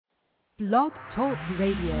Blog Talk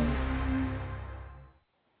Radio.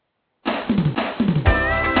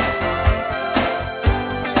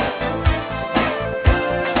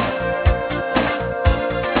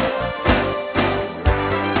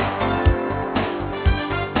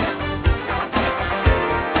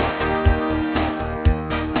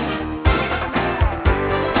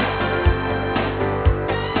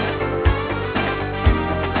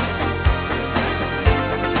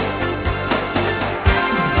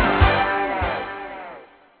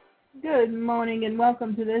 Good morning and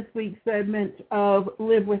welcome to this week's segment of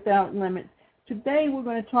Live Without Limits. Today we're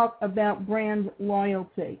going to talk about brand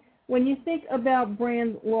loyalty. When you think about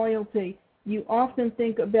brand loyalty, you often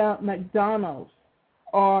think about McDonald's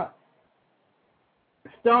or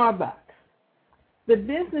Starbucks. The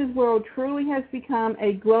business world truly has become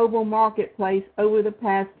a global marketplace over the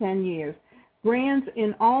past 10 years. Brands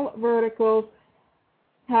in all verticals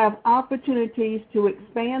have opportunities to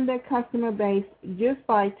expand their customer base just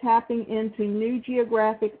by tapping into new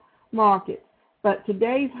geographic markets. But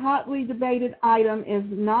today's hotly debated item is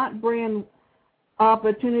not brand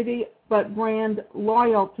opportunity, but brand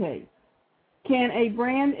loyalty. Can a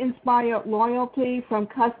brand inspire loyalty from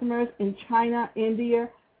customers in China, India,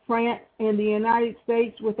 France, and the United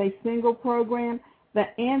States with a single program?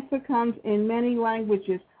 The answer comes in many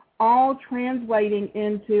languages, all translating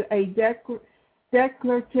into a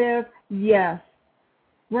declarative yes.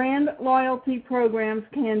 Brand loyalty programs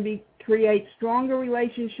can create stronger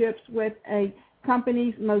relationships with a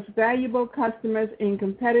company's most valuable customers in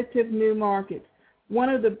competitive new markets. One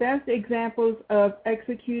of the best examples of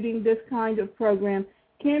executing this kind of program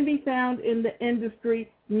can be found in the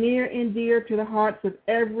industry near and dear to the hearts of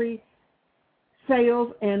every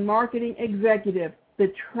sales and marketing executive,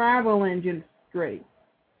 the travel industry.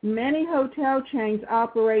 Many hotel chains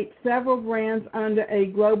operate several brands under a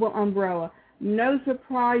global umbrella. No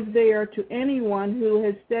surprise there to anyone who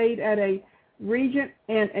has stayed at a Regent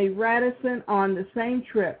and a Radisson on the same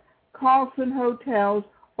trip, Carlson Hotels,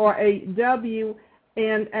 or a W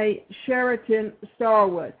and a Sheraton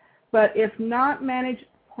Starwood. But if not managed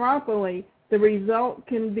properly, the result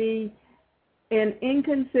can be an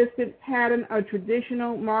inconsistent pattern of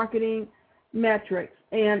traditional marketing metrics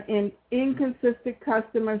and an inconsistent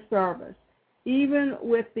customer service. Even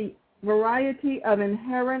with the variety of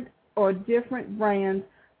inherent or different brands,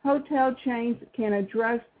 hotel chains can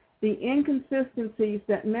address the inconsistencies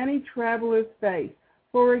that many travelers face.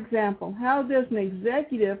 For example, how does an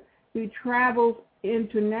executive who travels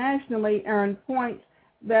internationally earn points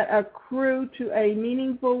that accrue to a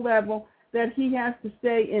meaningful level that he has to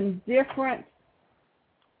stay in different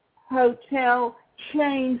hotel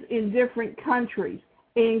chains in different countries?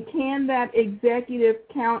 And can that executive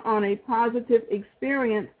count on a positive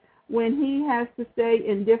experience when he has to stay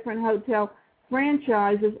in different hotel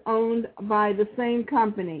franchises owned by the same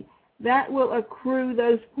company? That will accrue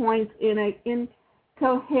those points in an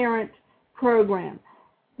incoherent program.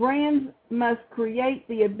 Brands must create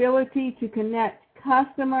the ability to connect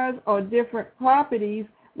customers or different properties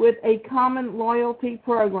with a common loyalty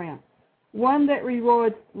program, one that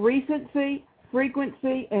rewards recency,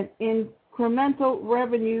 frequency, and incremental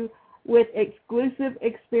revenue with exclusive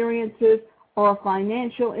experiences or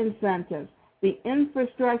financial incentives. The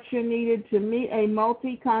infrastructure needed to meet a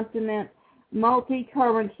multi-continent,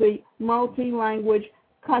 multi-currency, multi-language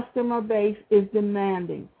customer base is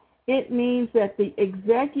demanding. It means that the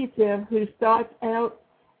executive who starts out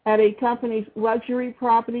at a company's luxury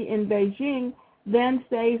property in Beijing then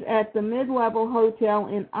stays at the mid-level hotel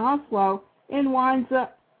in Oslo and winds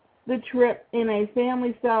up the trip in a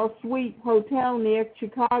family-style suite hotel near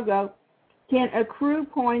Chicago can accrue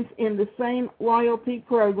points in the same loyalty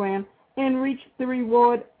program and reach the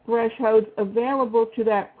reward thresholds available to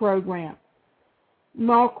that program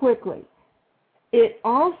more quickly. It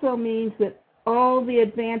also means that all the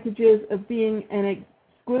advantages of being an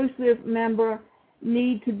exclusive member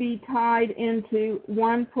need to be tied into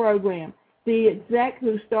one program. The exec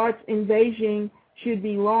who starts in Beijing should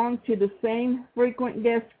belong to the same frequent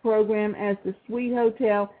guest program as the suite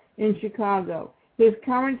hotel in Chicago. His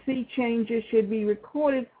currency changes should be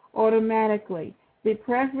recorded automatically. The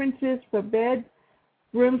preferences for bed,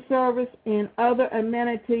 room service, and other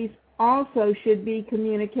amenities also should be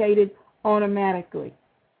communicated automatically.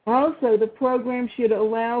 Also, the program should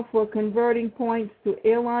allow for converting points to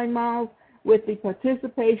airline miles with the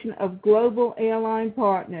participation of global airline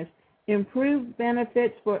partners. Improved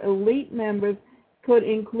benefits for elite members could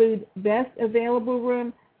include best available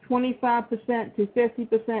room, 25% to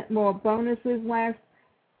 50% more bonuses last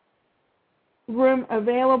room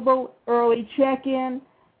available, early check-in,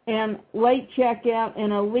 and late checkout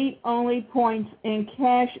and elite-only points and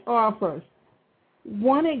cash offers.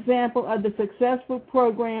 One example of the successful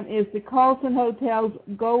program is the Carlson Hotel's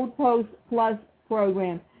Gold Post Plus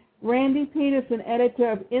program. Randy Peterson,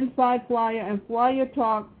 editor of Inside Flyer and Flyer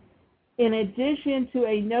Talk, in addition to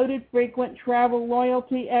a noted frequent travel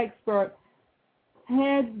loyalty expert,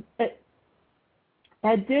 had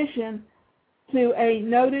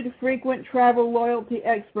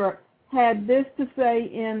this to say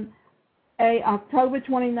in a October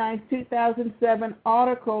 29, 2007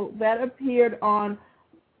 article that appeared on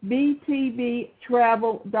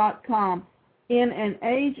btbtravel.com. In an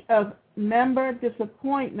age of member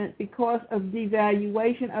disappointment because of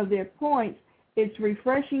devaluation of their points, it's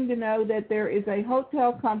refreshing to know that there is a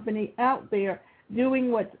hotel company out there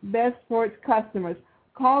doing what's best for its customers.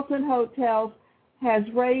 Carlson Hotels has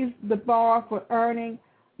raised the bar for earning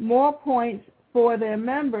more points for their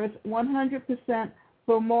members, 100%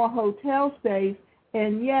 for more hotel stays,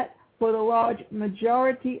 and yet for the large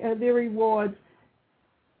majority of their rewards,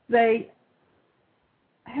 they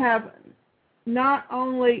have not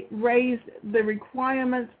only raised the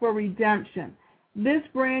requirements for redemption. This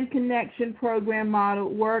brand connection program model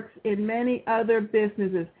works in many other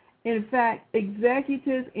businesses. In fact,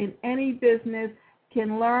 executives in any business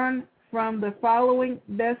can learn from the following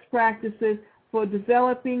best practices for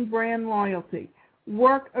developing brand loyalty.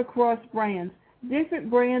 Work across brands. Different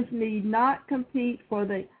brands need not compete for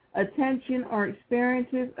the attention or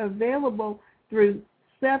experiences available through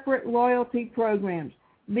separate loyalty programs.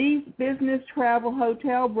 These business travel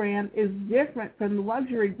hotel brand is different from the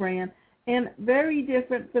luxury brand and very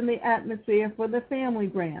different from the atmosphere for the family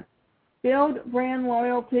brand. Build brand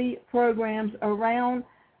loyalty programs around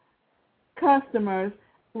customers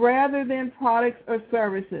rather than products or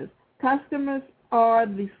services. Customers are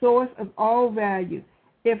the source of all value.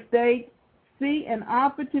 If they see an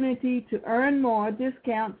opportunity to earn more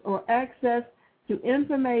discounts or access to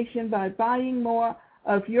information by buying more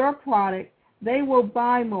of your product, they will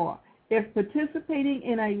buy more. If participating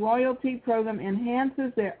in a loyalty program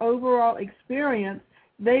enhances their overall experience,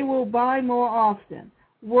 they will buy more often.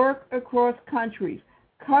 Work across countries.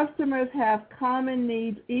 Customers have common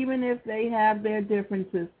needs even if they have their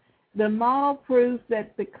differences. The model proves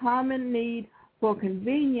that the common need for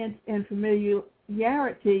convenience and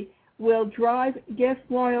familiarity will drive guest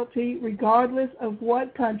loyalty regardless of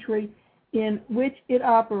what country in which it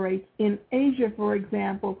operates. In Asia, for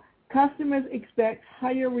example, customers expect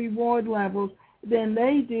higher reward levels than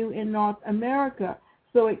they do in North America,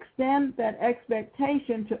 so extend that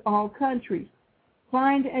expectation to all countries.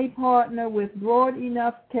 Find a partner with broad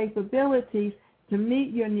enough capabilities to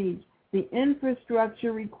meet your needs. The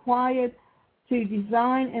infrastructure required to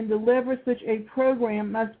design and deliver such a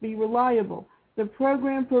program must be reliable. The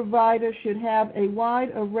program provider should have a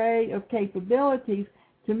wide array of capabilities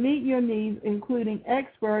to meet your needs, including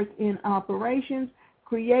experts in operations,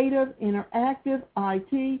 creative, interactive,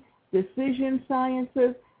 IT, decision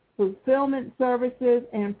sciences, fulfillment services,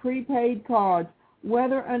 and prepaid cards.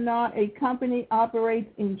 Whether or not a company operates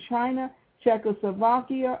in China,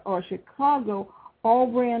 Czechoslovakia, or Chicago, all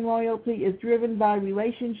brand loyalty is driven by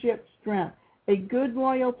relationship strength. A good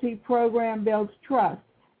loyalty program builds trust.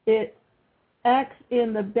 It acts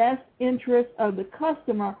in the best interest of the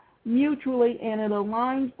customer mutually, and it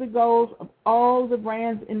aligns the goals of all the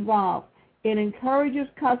brands involved. It encourages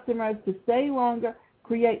customers to stay longer,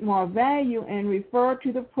 create more value, and refer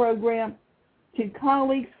to the program to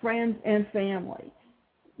colleagues, friends, and family.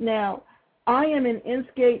 Now, I am an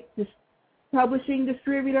Inscape publishing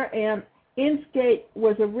distributor, and Inscape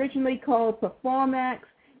was originally called Performax.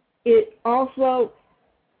 It also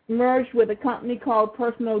merged with a company called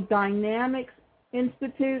Personal Dynamics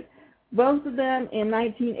Institute. Both of them in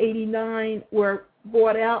 1989 were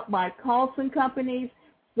bought out by Carlson Companies.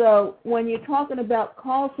 So when you're talking about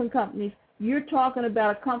Carlson Companies, you're talking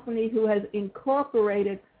about a company who has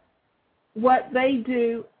incorporated what they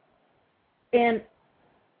do and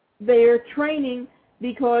their training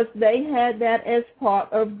because they had that as part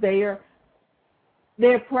of their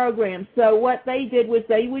program. So what they did was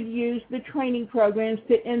they would use the training programs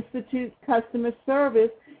to institute customer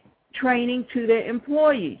service training to their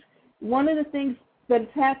employees. One of the things that's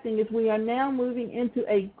happening is we are now moving into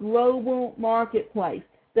a global marketplace.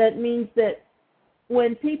 That means that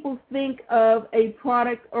when people think of a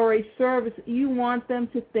product or a service, you want them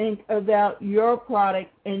to think about your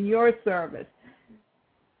product and your service.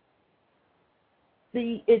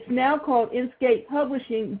 It's now called Inscape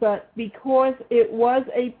Publishing, but because it was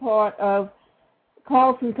a part of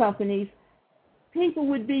Carlson Companies, people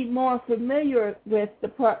would be more familiar with the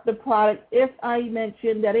product if I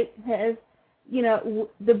mentioned that it has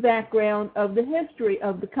the background of the history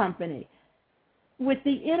of the company. With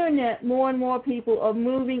the internet, more and more people are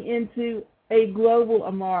moving into a global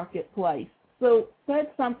marketplace. So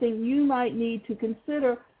that's something you might need to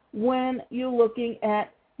consider when you're looking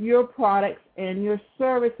at your products and your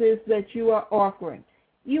services that you are offering.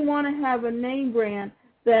 You want to have a name brand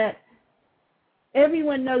that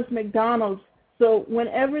everyone knows McDonald's. So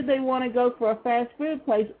whenever they want to go for a fast food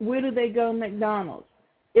place, where do they go? McDonald's.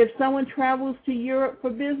 If someone travels to Europe for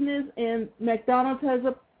business and McDonald's has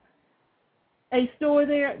a store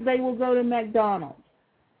there, they will go to McDonald's.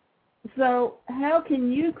 So how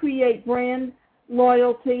can you create brand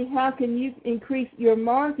loyalty? How can you increase your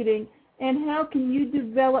marketing? And how can you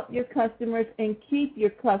develop your customers and keep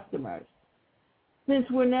your customers? Since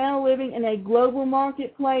we're now living in a global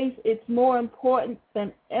marketplace, it's more important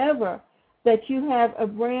than ever that you have a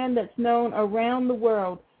brand that's known around the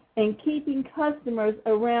world. And keeping customers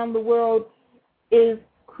around the world is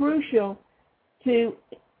crucial to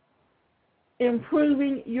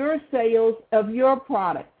improving your sales of your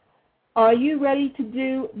product. Are you ready to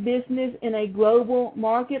do business in a global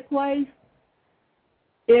marketplace?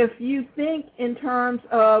 If you think in terms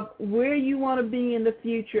of where you want to be in the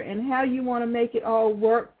future and how you want to make it all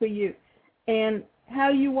work for you and how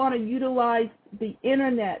you want to utilize the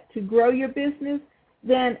internet to grow your business,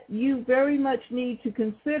 then you very much need to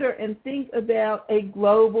consider and think about a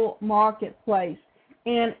global marketplace.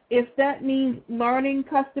 And if that means learning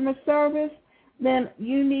customer service, then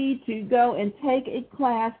you need to go and take a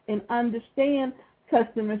class and understand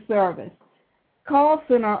customer service. Call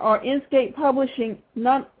Center or Inscape Publishing,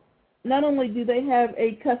 not only do they have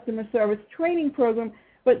a customer service training program,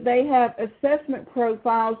 but they have assessment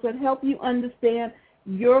profiles that help you understand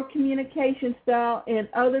your communication style and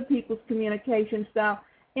other people's communication style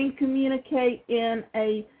and communicate in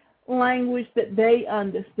a language that they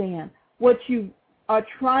understand. What you are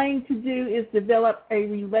trying to do is develop a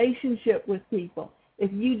relationship with people.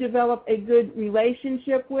 If you develop a good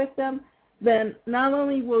relationship with them, then not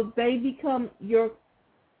only will they become your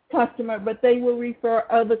customer, but they will refer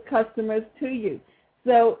other customers to you.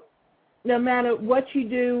 So no matter what you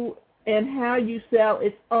do and how you sell,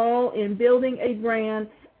 it's all in building a brand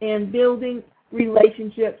and building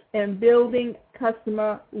relationships and building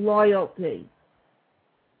customer loyalty.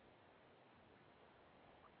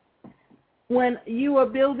 When you are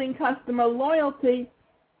building customer loyalty,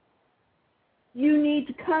 you need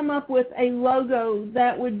to come up with a logo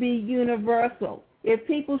that would be universal. If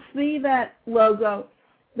people see that logo,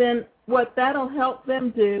 then what that'll help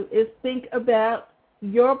them do is think about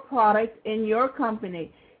your product and your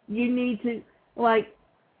company. You need to, like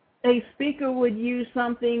a speaker would use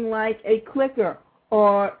something like a clicker,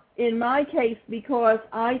 or in my case, because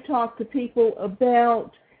I talk to people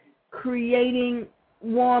about creating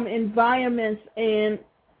warm environments and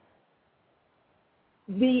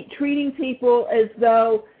treating people as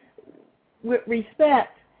though with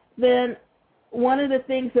respect, then one of the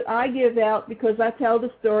things that I give out, because I tell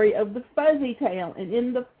the story of the fuzzy tail, and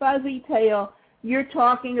in the fuzzy tail, you're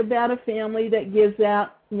talking about a family that gives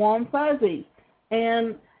out warm fuzzies,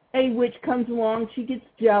 and a witch comes along, she gets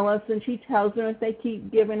jealous, and she tells them if they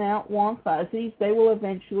keep giving out warm fuzzies, they will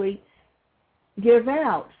eventually give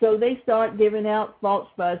out. So they start giving out false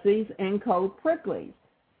fuzzies and cold pricklies.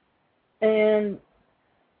 And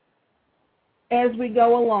as we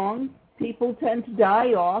go along, people tend to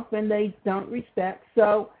die off and they don't respect.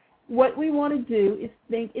 So what we want to do is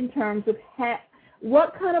think in terms of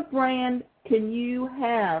what kind of brand can you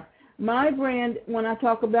have? My brand, when I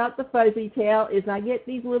talk about the fuzzy tail, is I get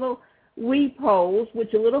these little weep holes,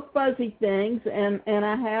 which are little fuzzy things, and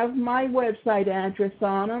I have my website address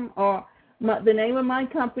on them, or the name of my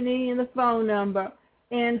company and the phone number.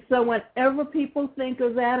 And so whenever people think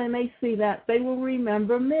of that and they see that, they will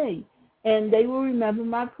remember me, and they will remember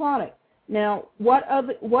my product. Now, what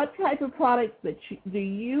type of product do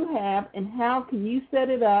you have, and how can you set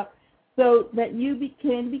it up so that you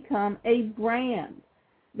can become a brand?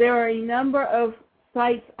 There are a number of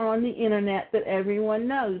sites on the internet that everyone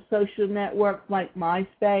knows, social networks like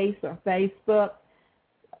MySpace or Facebook,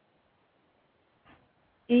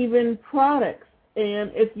 even products.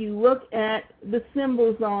 And if you look at the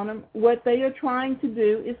symbols on them, what they are trying to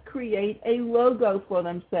do is create a logo for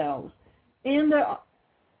themselves. And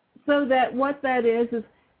so that what that is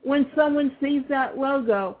when someone sees that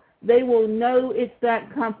logo, they will know it's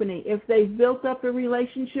that company. If they've built up a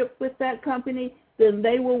relationship with that company, then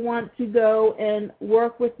they will want to go and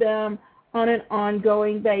work with them on an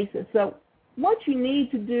ongoing basis. So what you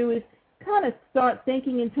need to do is kind of start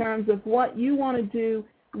thinking in terms of what you want to do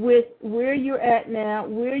with where you're at now,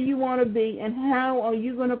 where you want to be, and how are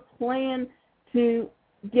you going to plan to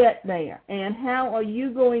get there, and how are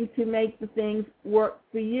you going to make the things work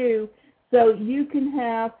for you so you can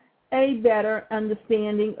have a better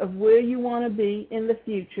understanding of where you want to be in the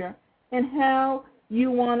future and how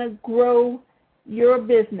you want to grow your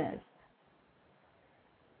business.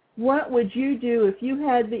 What would you do if you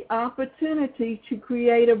had the opportunity to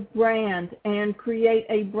create a brand and create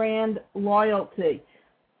a brand loyalty?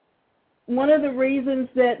 One of the reasons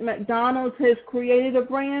that McDonald's has created a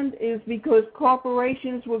brand is because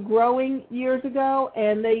corporations were growing years ago,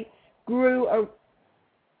 and they grew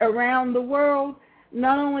around the world,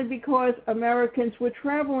 not only because Americans were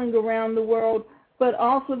traveling around the world, but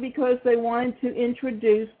also because they wanted to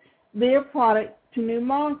introduce their product to new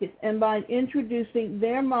markets. And by introducing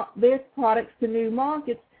their products to new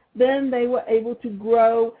markets, then they were able to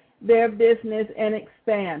grow their business and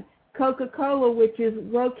expand. Coca-Cola, which is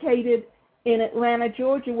located in Atlanta,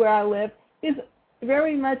 Georgia, where I live, is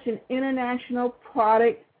very much an international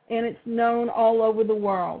product, and it's known all over the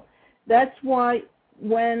world. That's why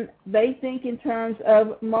when they think in terms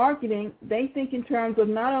of marketing, they think in terms of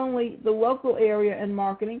not only the local area and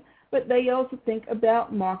marketing, but they also think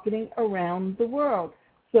about marketing around the world.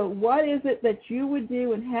 So what is it that you would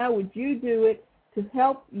do, and how would you do it to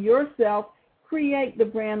help yourself create the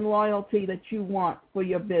brand loyalty that you want for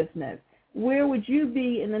your business? Where would you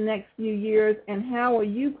be in the next few years, and how are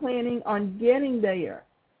you planning on getting there?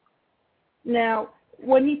 Now,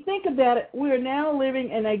 when you think about it, we're now living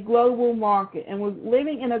in a global market, and we're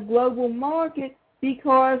living in a global market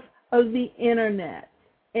because of the Internet.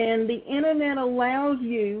 And the Internet allows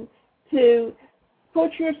you to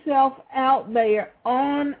put yourself out there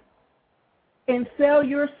on and sell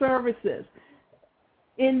your services.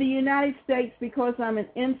 In the United States, because I'm an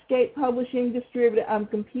Inkscape publishing distributor, I'm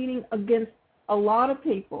competing against a lot of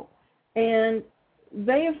people, and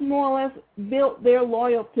they have more or less built their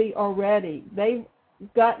loyalty already. They've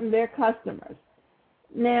gotten their customers.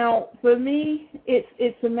 Now, for me,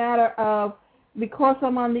 it's a matter of, because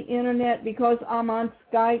I'm on the Internet, because I'm on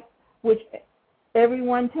Skype, which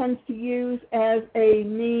everyone tends to use as a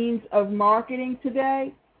means of marketing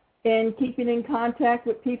today and keeping in contact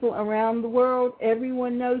with people around the world.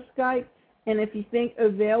 Everyone knows Skype, and if you think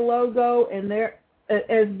of their logo and their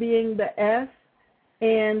as being the S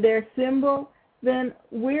and their symbol, then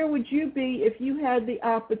where would you be if you had the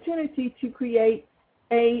opportunity to create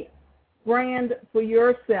a brand for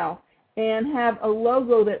yourself and have a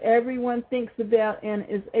logo that everyone thinks about and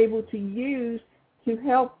is able to use to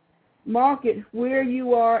help market where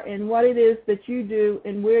you are and what it is that you do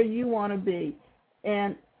and where you want to be?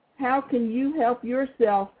 And how can you help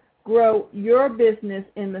yourself grow your business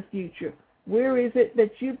in the future? Where is it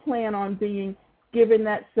that you plan on being given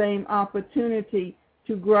that same opportunity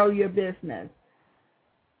to grow your business?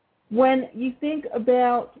 When you think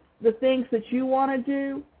about the things that you want to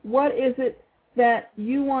do, what is it that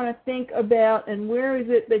you want to think about, and where is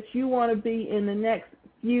it that you want to be in the next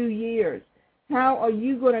few years? How are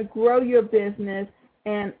you going to grow your business,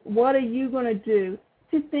 and what are you going to do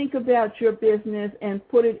to think about your business and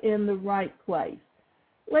put it in the right place?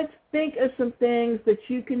 Let's think of some things that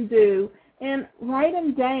you can do and write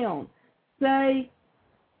them down. Say,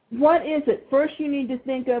 what is it? First, you need to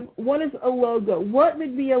think of, what is a logo? What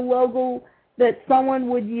would be a logo that someone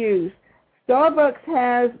would use? Starbucks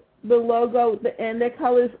has the logo, and their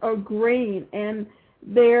colors are green, and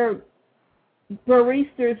their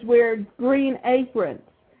baristas wear green aprons.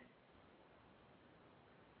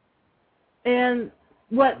 And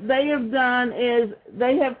what they have done is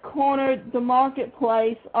they have cornered the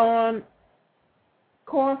marketplace on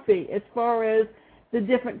coffee as far as the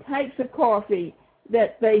different types of coffee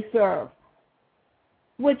that they serve.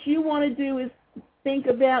 What you want to do is think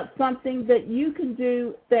about something that you can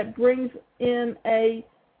do that brings in a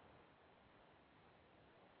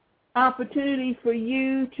opportunity for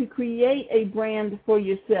you to create a brand for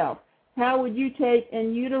yourself. How would you take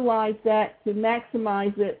and utilize that to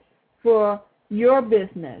maximize it for your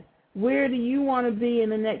business? Where do you want to be in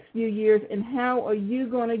the next few years, and how are you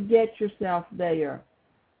going to get yourself there?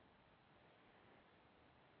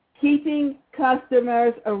 Keeping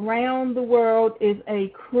customers around the world is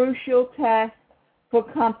a crucial task for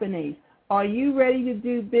companies. Are you ready to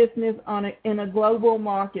do business in a global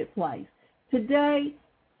marketplace? Today,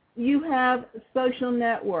 you have social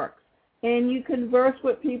networks, and you converse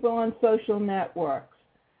with people on social networks.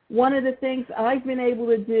 One of the things I've been able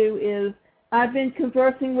to do is I've been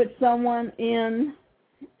conversing with someone in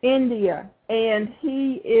India, and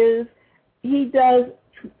he does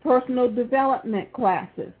personal development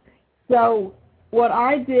classes. So what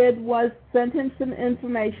I did was send him some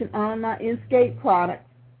information on my Inkscape product,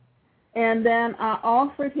 And then I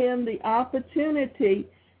offered him the opportunity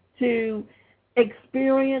to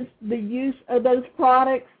experience the use of those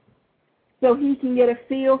products so he can get a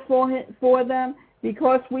feel for them.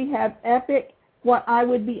 Because we have Epic, what I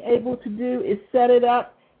would be able to do is set it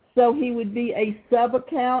up so he would be a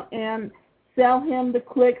sub-account and sell him the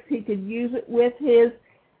clicks. He could use it with his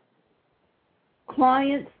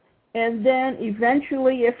clients, and then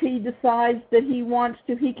eventually if he decides that he wants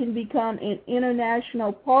to, he can become an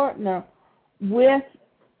international partner with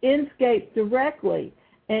Inscape directly.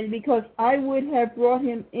 And because I would have brought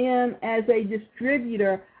him in as a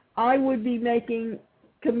distributor, I would be making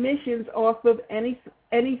commissions off of any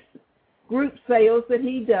group sales that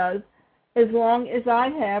he does, as long as I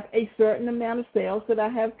have a certain amount of sales that I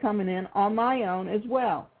have coming in on my own as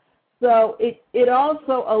well. So it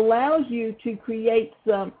also allows you to create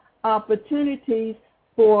some opportunities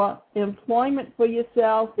for employment for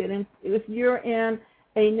yourself. If you're in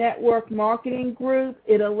a network marketing group,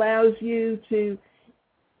 it allows you to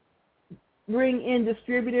bring in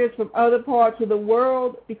distributors from other parts of the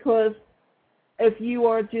world, because if you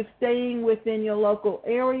are just staying within your local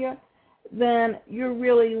area, then you're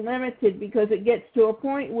really limited, because it gets to a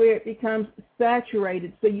point where it becomes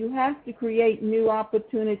saturated. So you have to create new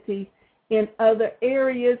opportunities in other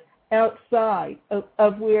areas outside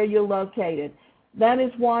of where you're located. That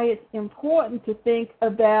is why it's important to think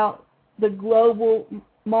about the global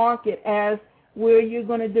market as where you're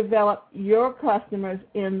going to develop your customers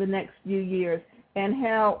in the next few years, and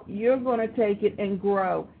how you're going to take it and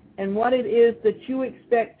grow, and what it is that you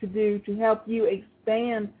expect to do to help you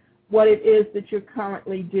expand what it is that you're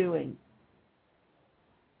currently doing.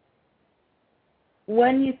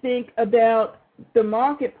 When you think about the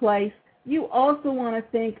marketplace, you also want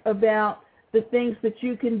to think about the things that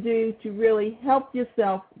you can do to really help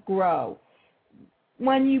yourself grow.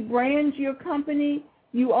 When you brand your company,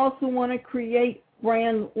 you also want to create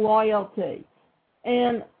brand loyalty.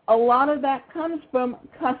 And a lot of that comes from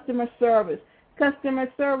customer service. Customer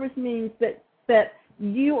service means that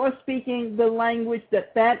you are speaking the language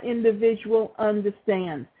that that individual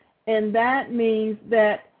understands. And that means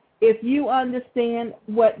that if you understand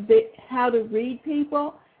how to read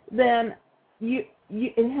people, then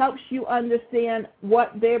it helps you understand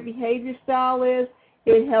what their behavior style is.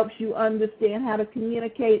 It helps you understand how to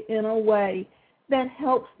communicate in a way that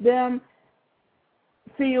helps them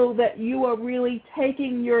feel that you are really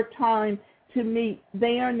taking your time to meet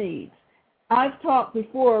their needs. I've talked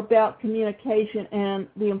before about communication and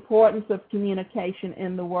the importance of communication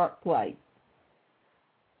in the workplace.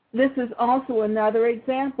 This is also another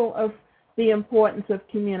example of the importance of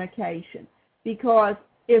communication, because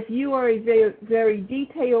if you are a very, very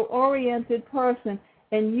detail-oriented person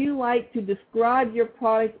and you like to describe your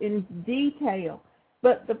product in detail,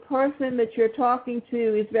 but the person that you're talking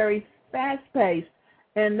to is very fast-paced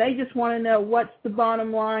and they just want to know what's the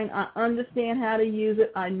bottom line, I understand how to use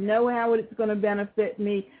it, I know how it's going to benefit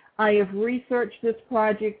me, I have researched this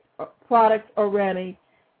product already,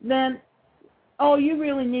 then all you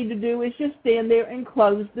really need to do is just stand there and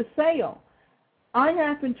close the sale. I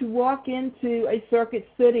happened to walk into a Circuit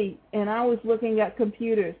City, and I was looking at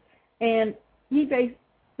computers, and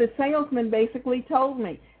the salesman basically told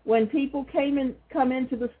me, when people come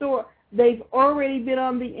into the store, they've already been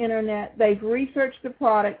on the internet, they've researched the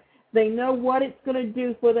product, they know what it's going to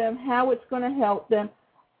do for them, how it's going to help them.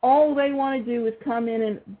 All they want to do is come in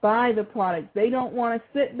and buy the product. They don't want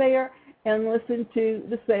to sit there and listen to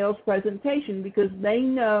the sales presentation, because they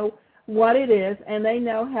know what it is and they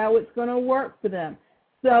know how it's going to work for them.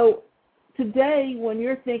 So today, when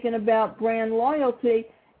you're thinking about brand loyalty,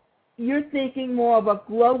 you're thinking more of a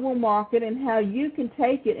global market and how you can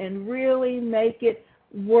take it and really make it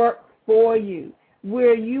work for you,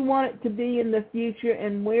 where you want it to be in the future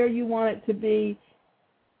and where you want it to be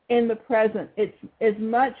in the present. It's as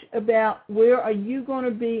much about where are you going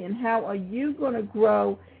to be and how are you going to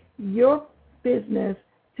grow your business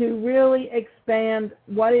to really expand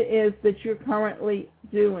what it is that you're currently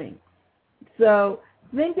doing. So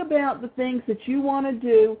think about the things that you want to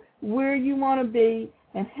do, where you want to be,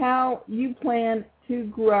 and how you plan to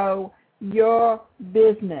grow your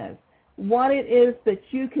business. What it is that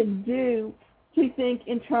you can do to think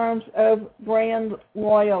in terms of brand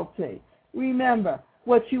loyalty. Remember,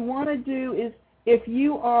 what you want to do is, if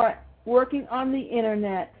you are working on the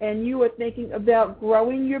internet and you are thinking about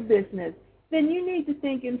growing your business, then you need to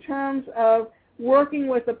think in terms of working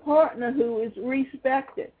with a partner who is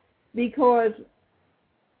respected, because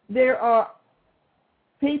there are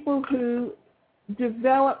people who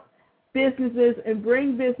develop businesses and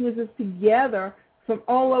bring businesses together from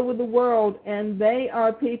all over the world, and they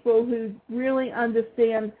are people who really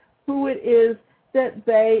understand who it is that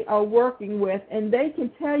they are working with, and they can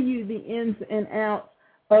tell you the ins and outs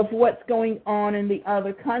of what's going on in the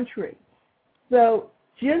other country. So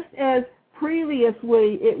just as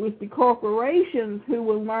previously it was the corporations who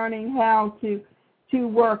were learning how to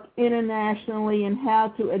work internationally and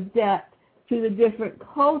how to adapt to the different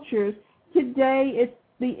cultures, today it's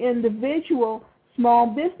the individual small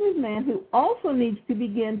businessman who also needs to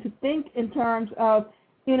begin to think in terms of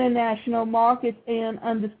international markets and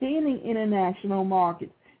understanding international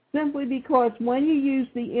markets, simply because when you use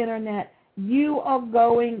the internet, you are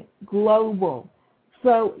going global.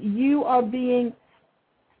 So you are being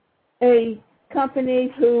a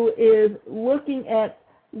company who is looking at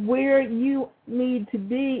where you need to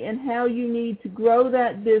be and how you need to grow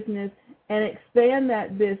that business and expand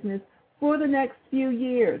that business for the next few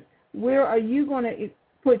years. Where are you going to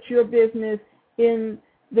put your business in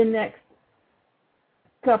the next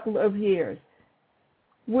couple of years?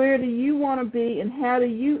 Where do you want to be, and how do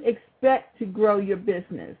you expect to grow your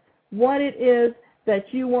business? What it is that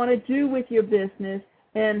you want to do with your business,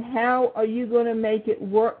 and how are you going to make it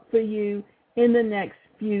work for you in the next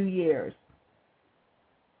few years?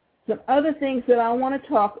 Some other things that I want to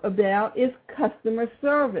talk about is customer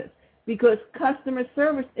service, because customer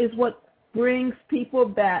service is what brings people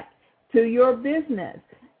back to your business.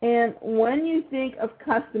 And when you think of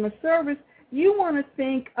customer service, you want to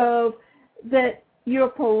think of that you're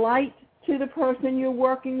polite to the person you're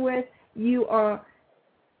working with. You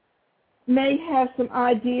may have some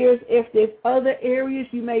ideas if there's other areas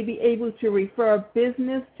you may be able to refer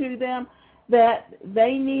business to them that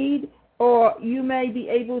they need, or you may be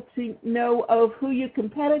able to know of who your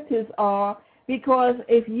competitors are, because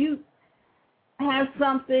if you have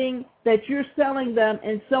something that you're selling them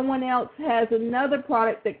and someone else has another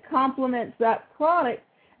product that complements that product,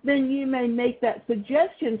 then you may make that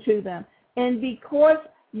suggestion to them. And because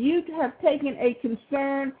you have taken a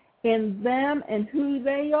concern in them and who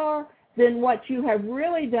they are, then what you have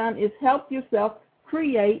really done is help yourself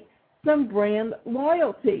create some brand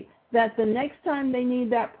loyalty, that the next time they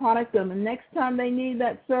need that product or the next time they need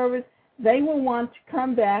that service, they will want to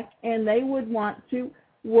come back and they would want to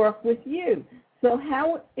work with you. So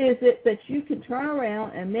how is it that you can turn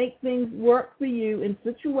around and make things work for you in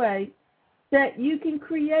such a way that you can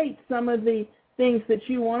create some of the things that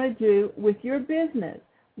you want to do with your business?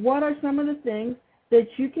 What are some of the things that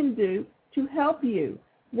you can do to help you?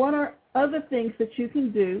 What are other things that you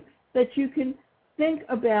can do that you can think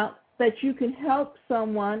about that you can help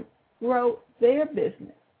someone grow their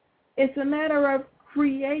business? It's a matter of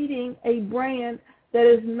creating a brand that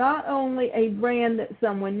is not only a brand that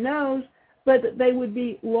someone knows, but that they would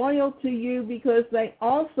be loyal to you because they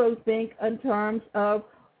also think in terms of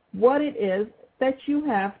what it is that you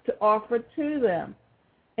have to offer to them.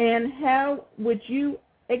 And how would you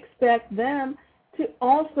expect them to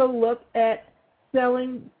also look at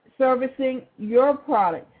servicing your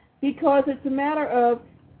product? Because it's a matter of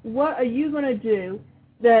what are you going to do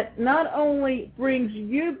that not only brings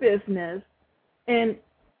you business,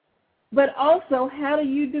 but also how do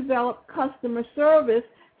you develop customer service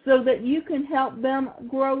so that you can help them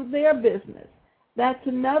grow their business? That's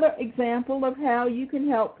another example of how you can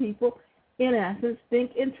help people, in essence,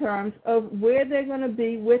 think in terms of where they're going to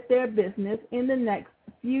be with their business in the next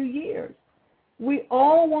few years. We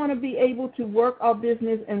all want to be able to work our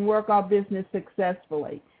business and work our business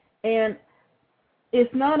successfully. And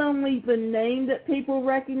it's not only the name that people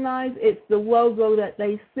recognize, it's the logo that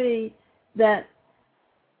they see, that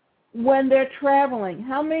when they're traveling.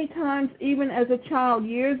 How many times, even as a child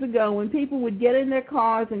years ago, when people would get in their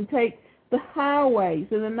cars and take the highways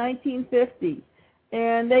in the 1950s,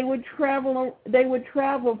 and they would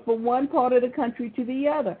travel from one part of the country to the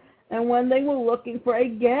other. And when they were looking for a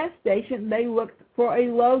gas station, they looked for a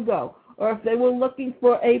logo. Or if they were looking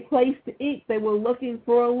for a place to eat, they were looking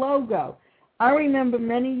for a logo. I remember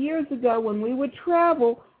many years ago when we would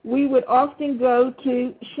travel, we would often go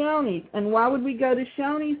to Shoney's. And why would we go to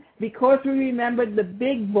Shoney's? Because we remembered the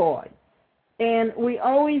big boy. And we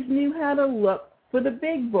always knew how to look for the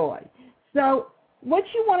big boy. So what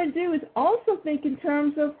you want to do is also think in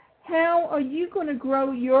terms of how are you going to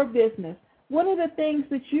grow your business? What are the things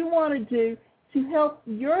that you want to do to help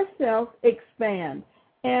yourself expand?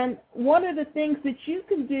 And what are the things that you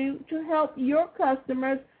can do to help your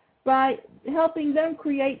customers by helping them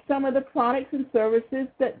create some of the products and services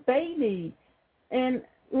that they need, and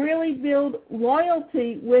really build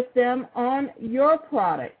loyalty with them on your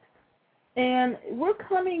product? And we're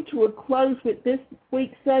coming to a close with this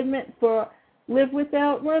week's segment for Live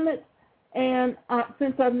Without Limits. And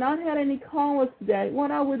since I've not had any callers today,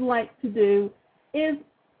 what I would like to do is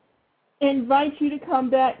invite you to come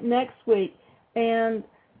back next week. And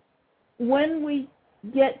when we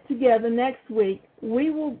get together next week, we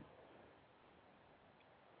will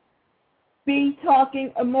be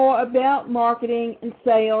talking more about marketing and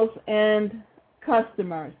sales and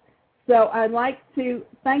customers. So I'd like to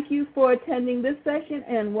thank you for attending this session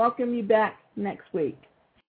and welcome you back next week.